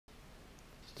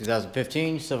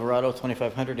2015 Silverado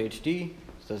 2500 HD.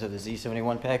 Does have the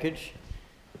Z71 package.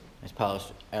 Nice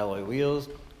polished alloy wheels,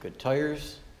 good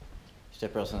tires.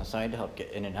 Step rails on the side to help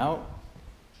get in and out.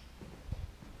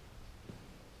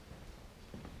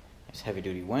 Nice heavy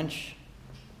duty winch.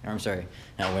 Or, I'm sorry,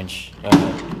 not winch.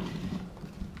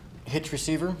 Hitch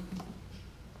receiver.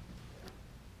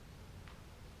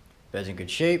 Bed's in good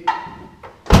shape.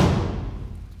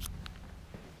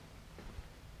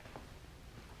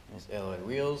 Nice alloy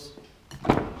wheels.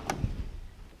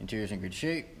 Interior's in good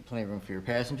shape. Plenty of room for your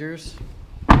passengers.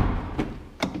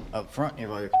 Up front, you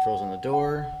have all your controls on the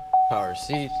door, power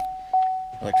seats,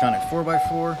 electronic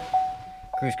 4x4,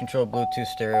 cruise control, Bluetooth,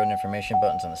 stereo, and information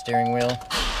buttons on the steering wheel.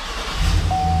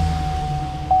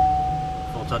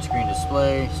 Full touchscreen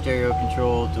display, stereo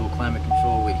control, dual climate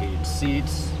control, weight heated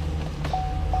seats.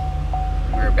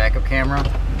 Rear backup camera,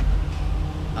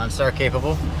 OnStar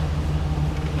capable.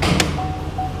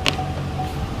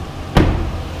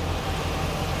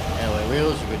 Alloy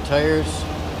wheels, your good tires.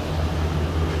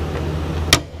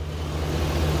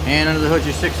 And under the hood,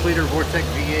 your 6-liter Vortec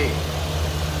V8.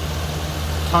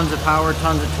 Tons of power,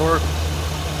 tons of torque.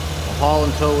 Will haul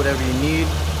and tow whatever you need.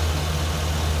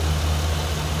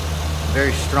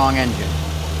 Very strong engine.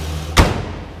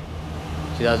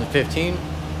 2015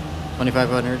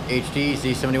 2500 HD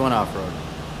Z71 off-road.